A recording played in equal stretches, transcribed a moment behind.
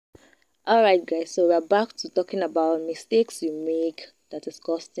Alright guys, so we're back to talking about mistakes you make that is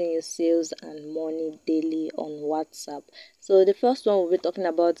costing you sales and money daily on WhatsApp. So the first one we'll be talking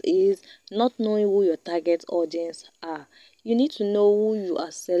about is not knowing who your target audience are. You need to know who you are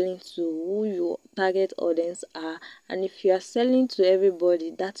selling to, who your target audience are, and if you are selling to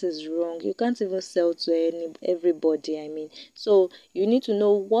everybody, that is wrong. You can't even sell to everybody, I mean. So you need to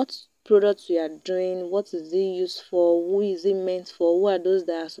know what products you are doing, what is it used for, who is it meant for, who are those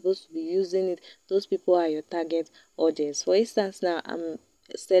that are supposed to be using it. Those people are your target audience. For instance, now I'm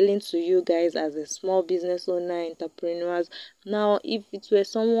selling to you guys as a small business owner, entrepreneurs. Now if it were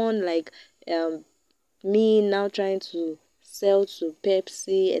someone like um me now trying to sell to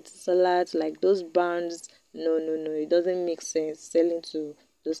Pepsi, Etisalat, like those brands, no, it doesn't make sense selling to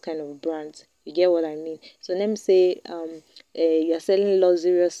those kind of brands. You get what I mean? So let me say you're selling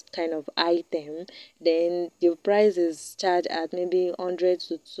luxurious kind of item, then the price is charged at maybe 100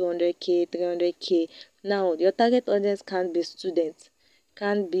 to 200k, 300k. Now your target audience can't be students,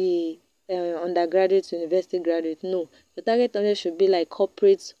 can't be undergraduate, university graduate. No, the target audience should be like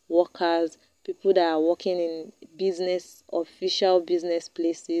corporate workers, people that are working in business, official business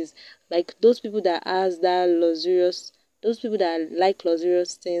places, like those people that has that luxurious, those people that like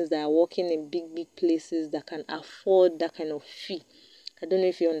luxurious things, that are working in big places, that can afford that kind of fee. I don't know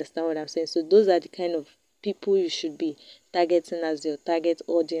if you understand what I'm saying. So those are the kind of people you should be targeting as your target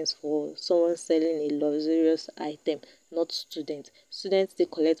audience for someone selling a luxurious item, not students. Students, they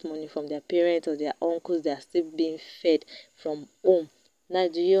collect money from their parents or their uncles, they are still being fed from home. Now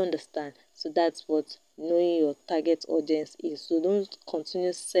do you understand? So that's what knowing your target audience is. So don't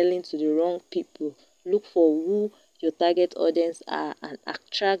continue selling to the wrong people. Look for who your target audience are and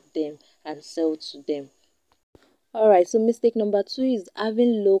attract them and sell to them. Alright, so mistake number two is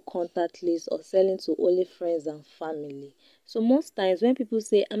having low contact list or selling to only friends and family. So most times when people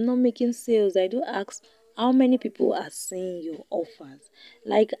say I'm not making sales, I do ask how many people are seeing your offers.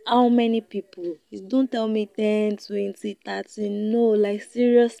 Like how many people? Don't tell me 10, 20, 30. No, like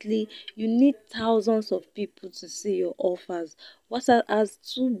seriously, you need thousands of people to see your offers. WhatsApp has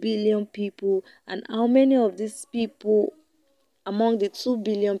 2 billion people, and how many of these people among the 2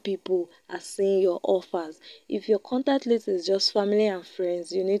 billion people are seeing your offers? If your contact list is just family and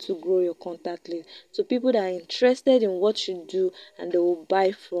friends, you need to grow your contact list to people that are interested in what you do and they will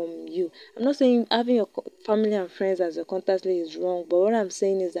buy from you. I'm not saying having your family and friends as your contact list is wrong, but what I'm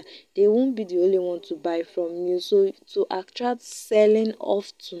saying is that they won't be the only one to buy from you. So to attract selling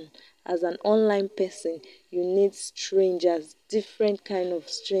often as an online person, you need strangers, different kind of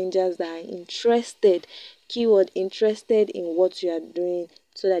strangers that are interested, keyword interested in what you are doing,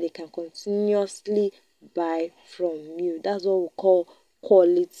 so that they can continuously buy from you. That's what we call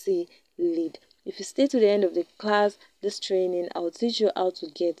quality lead. If you stay to the end of the class, this training, I'll teach you how to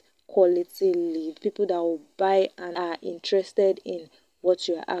get quality lead, people that will buy and are interested in what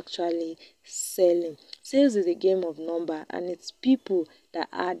you are actually selling. Sales is a game of number, and it's people that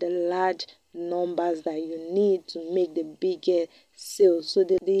are the large numbers that you need to make the bigger sales. So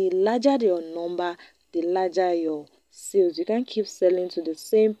the larger your number, the larger your sales. You can't keep selling to the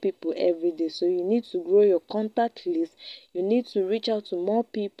same people every day. So you need to grow your contact list. You need to reach out to more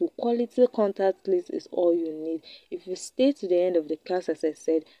people. Quality contact list is all you need. If you stay to the end of the class, as I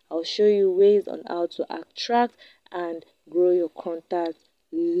said, I'll show you ways on how to attract and grow your contact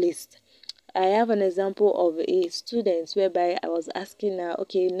list. I have an example of a student whereby I was asking her,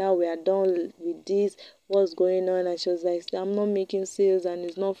 okay, now we are done with this, what's going on? And she was like, I'm not making sales and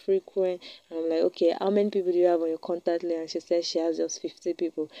it's not frequent. And I'm like, okay, how many people do you have on your contact list? And she said she has just 50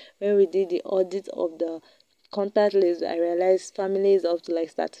 people. When we did the audit of the contact list, I realized families up to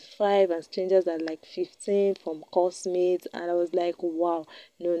like 35 and strangers are like 15 from classmates. And I was like, wow,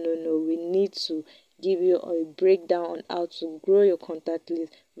 no, we need to give you a breakdown on how to grow your contact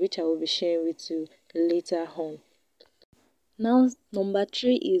list, which I will be sharing with you later on. Now, number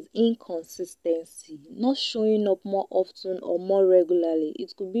three is inconsistency, not showing up more often or more regularly.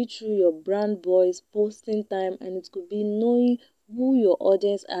 It could be through your brand voice, posting time, and it could be knowing who your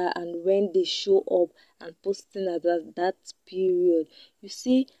audience are and when they show up and posting at that period. You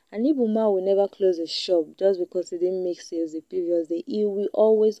see, an Igbo man will never close a shop just because he didn't make sales the previous day. He will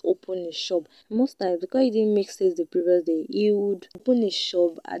always open a shop. Most times, because he didn't make sales the previous day, he would open a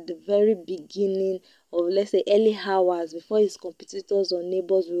shop at the very beginning, or let's say early hours, before his competitors or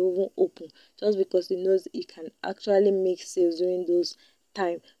neighbors will even open, just because he knows he can actually make sales during those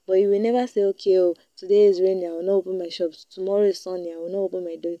time. But he will never say, okay, oh, today is rainy, I will not open my shop. Tomorrow is sunny, I will not open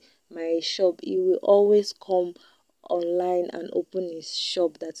my shop. He will always come online and open a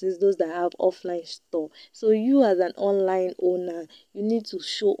shop, that is those that have offline store. So you as an online owner, you need to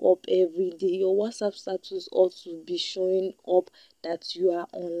show up every day. Your WhatsApp status ought to be showing up that you are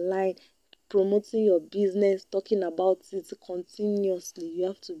online, promoting your business, talking about it continuously. You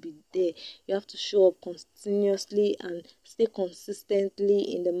have to be there. You have to show up continuously and stay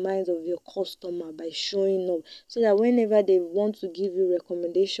consistently in the minds of your customer by showing up, so that whenever they want to give you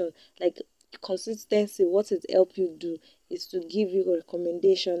recommendation, like consistency, what it help you do is to give you a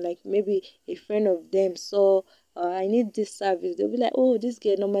recommendation. Like maybe a friend of them saw, I need this service. They'll be like, oh, this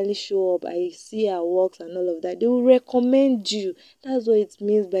girl normally show up. I see her works and all of that. They will recommend you. That's what it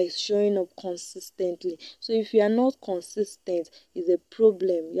means by showing up consistently. So if you are not consistent, it's a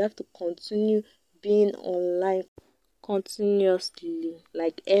problem. You have to continue being online continuously,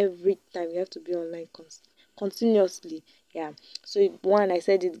 like every time you have to be online continuously. Yeah. So one, I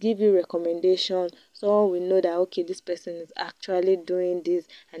said it give you recommendation. Someone will know that okay, this person is actually doing this,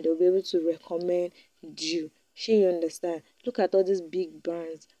 and they'll be able to recommend you. Sure, you understand? Look at all these big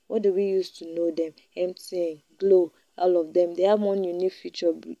brands. What do we use to know them? MTN, Glow, all of them. They have one unique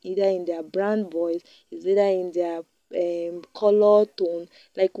feature, either in their brand voice, is either in their color tone.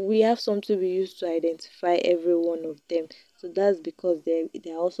 Like we have something we use to identify every one of them. So that's because they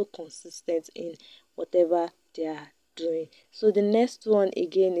are also consistent in whatever they are doing. So the next one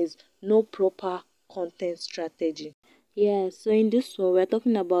again is no proper content strategy. Yeah, so in this one, we're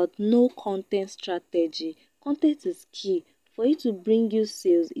talking about no content strategy. Content is key. For it to bring you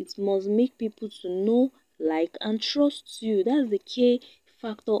sales, it must make people to know, like, and trust you. That's the key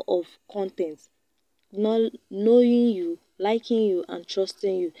factor of content. Knowing you, liking you, and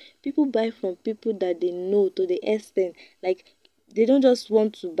trusting you. People buy from people that they know to the extent, like they don't just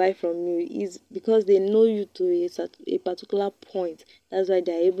want to buy from you, is because they know you to a particular point. That's why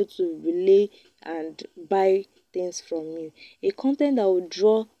they're able to relay and buy things from you. A content that will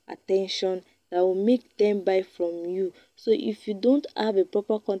draw attention, that will make them buy from you. So if you don't have a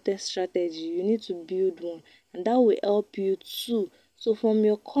proper content strategy, you need to build one, and that will help you too. So from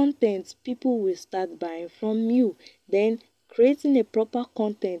your content, people will start buying from you. Then creating a proper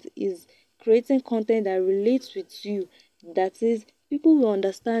content is creating content that relates with you. That is, people will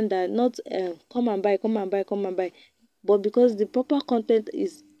understand that not come and buy, come and buy, come and buy, but because the proper content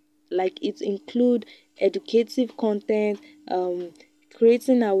is like it include educative content,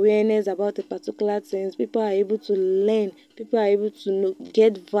 creating awareness about a particular things. People are able to learn. People are able to know,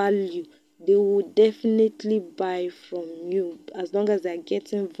 get value. They will definitely buy from you as long as they are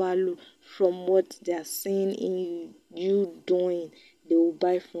getting value from what they are seeing in you doing. They will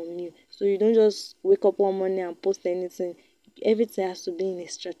buy from you. So you don't just wake up one morning and post anything. Everything has to be in a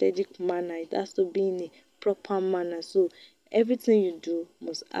strategic manner. It has to be in a proper manner. So everything you do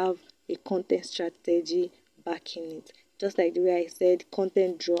must have a content strategy backing it. Just like the way I said,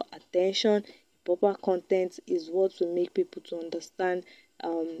 content draw attention. Proper content is what will make people to understand,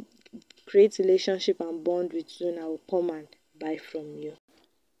 um, create relationship and bond with you, and I will come and buy from you.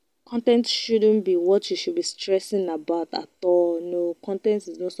 Content shouldn't be what you should be stressing about at all. No, content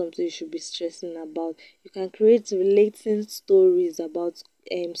is not something you should be stressing about. You can create relating stories about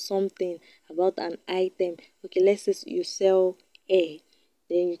something, about an item. Okay, let's say you sell hair.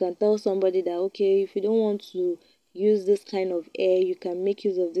 Then you can tell somebody that okay, if you don't want to use this kind of hair, you can make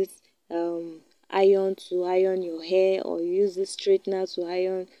use of this iron to iron your hair, or use this straightener to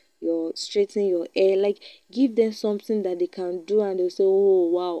iron your straighten your hair. Like give them something that they can do and they'll say oh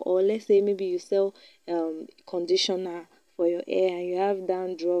wow. Or let's say maybe you sell conditioner for your hair and you have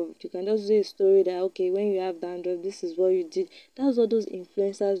dandruff, you can just do a story that okay, when you have dandruff, this is what you did. That's what those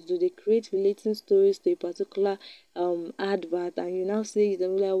influencers do. They create relating stories to a particular advert, and you now say it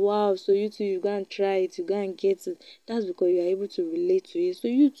and be like wow, so you too, you go and try it, you go and get it. That's because you are able to relate to it. So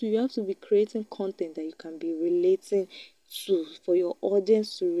you too, you have to be creating content that you can be relating to, for your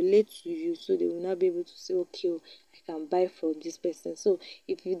audience to relate to you, so they will not be able to say okay oh, I can buy from this person. So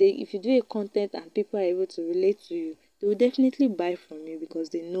if you do a content and people are able to relate to you, they will definitely buy from you because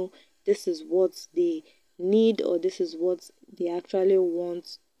they know this is what they need, or this is what they actually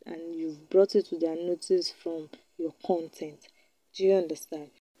want, and you've brought it to their notice from your content. Do you understand?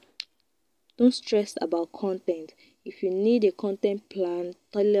 Don't stress about content. If you need a content plan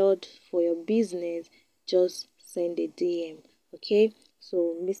tailored for your business, just send a DM. Okay?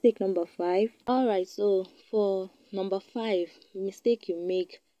 So mistake number 5. Alright, so for number 5, mistake you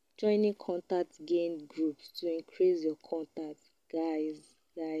make, joining contact gain groups to increase your contacts.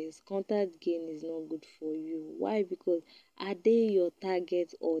 Guys, contact gain is not good for you. Why? Because are they your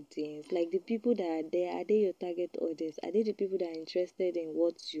target audience? Like the people that are there, are they your target audience? Are they the people that are interested in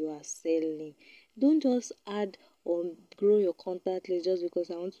what you are selling? Don't just add or grow your contact list just because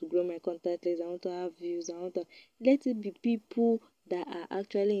I want to grow my contact list, I want to have views, I want to let it be people that are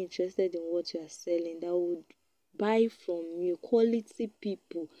actually interested in what you are selling, that would buy from you, quality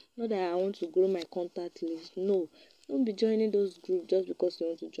people. Not that I want to grow my contact list. No, don't be joining those groups just because you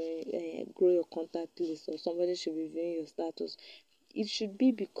want to join, grow your contact list, or somebody should be viewing your status. It should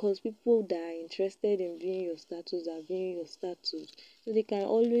be because people that are interested in viewing your status are viewing your status, so they can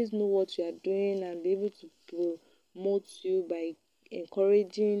always know what you are doing and be able to promote you by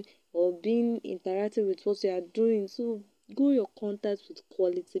encouraging or being interactive with what you are doing. So grow your contacts with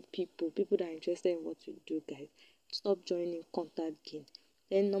quality people, people that are interested in what you do, guys. Stop joining contact game.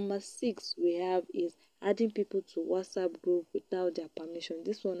 Then number 6 we have is adding people to WhatsApp group without their permission.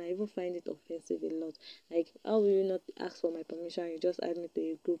 This one I even find it offensive a lot. Like, how will you not ask for my permission? You just add me to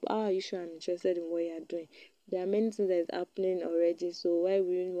a group. How are you sure I'm interested in what you are doing? There are many things that is happening already, so why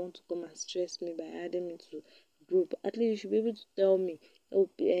will you want to come and stress me by adding me to group? At least you should be able to tell me. Oh,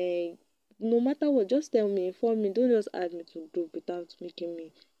 no matter what, just tell me, inform me. Don't just add me to group without making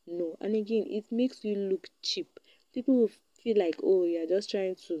me know. And again, it makes you look cheap. People will feel like, oh, you're just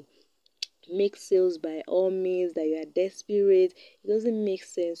trying to make sales by all means, that you are desperate. It doesn't make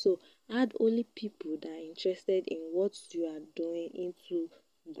sense. So add only people that are interested in what you are doing into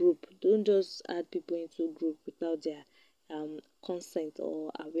group. Don't just add people into group without their consent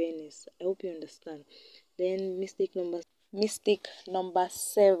or awareness. I hope you understand. Then mistake number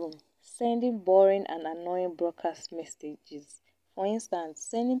 7, sending boring and annoying broadcast messages. For instance,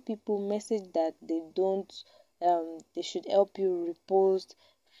 sending people message that they should help you repost.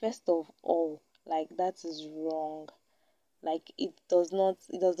 First of all, like, that is wrong. Like, it does not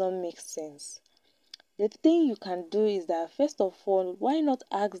make sense. The thing you can do is that, first of all, why not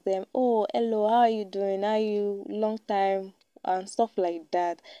ask them, oh, hello, how are you doing? How are you? Long time, and stuff like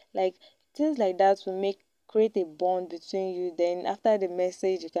that. Like, things like that will create a bond between you. Then after the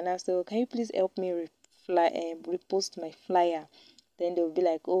message, you can ask, oh, can you please help me repost my flyer? Then they'll be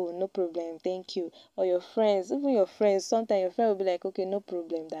like, oh, no problem, thank you. Or your friends, even your friends, sometimes your friend will be like, okay, no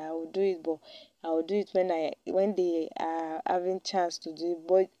problem, that I will do it, but I will do it when they are having chance to do it.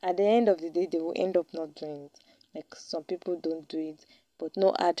 But at the end of the day, they will end up not doing it. Like, some people don't do it, but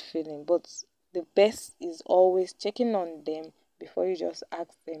no hard feeling. But the best is always checking on them before you just ask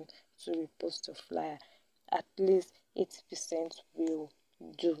them to repost your flyer. At least 80% will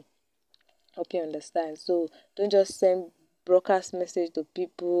do. Hope you understand. So don't just send broadcast message to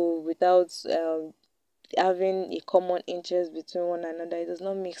people without having a common interest between one another. It does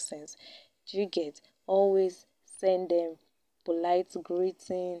not make sense. Do you get? Always send them polite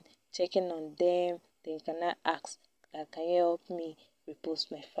greeting, checking on them. Then you can now ask, can you help me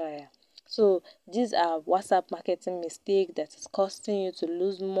repost my flyer? So these are WhatsApp marketing mistake that is costing you to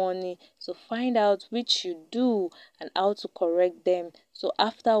lose money. So find out which you do and how to correct them. So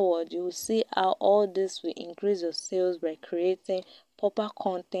afterward, you will see how all this will increase your sales by creating proper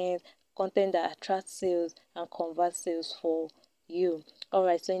content that attracts sales and convert sales for you.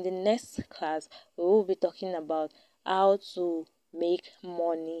 Alright, so in the next class, we will be talking about how to make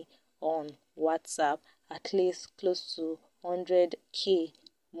money on WhatsApp, at least close to 100k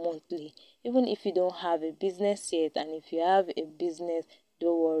monthly. Even if you don't have a business yet, and if you have a business,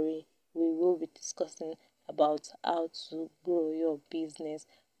 don't worry, we will be discussing about how to grow your business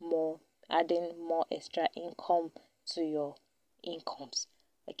more, adding more extra income to your incomes.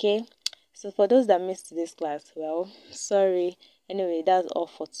 Okay, so for those that missed this class, well, sorry. Anyway, that's all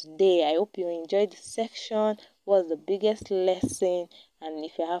for today. I hope you enjoyed the section. What's the biggest lesson? And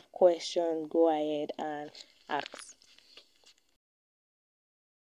if you have questions, go ahead and ask.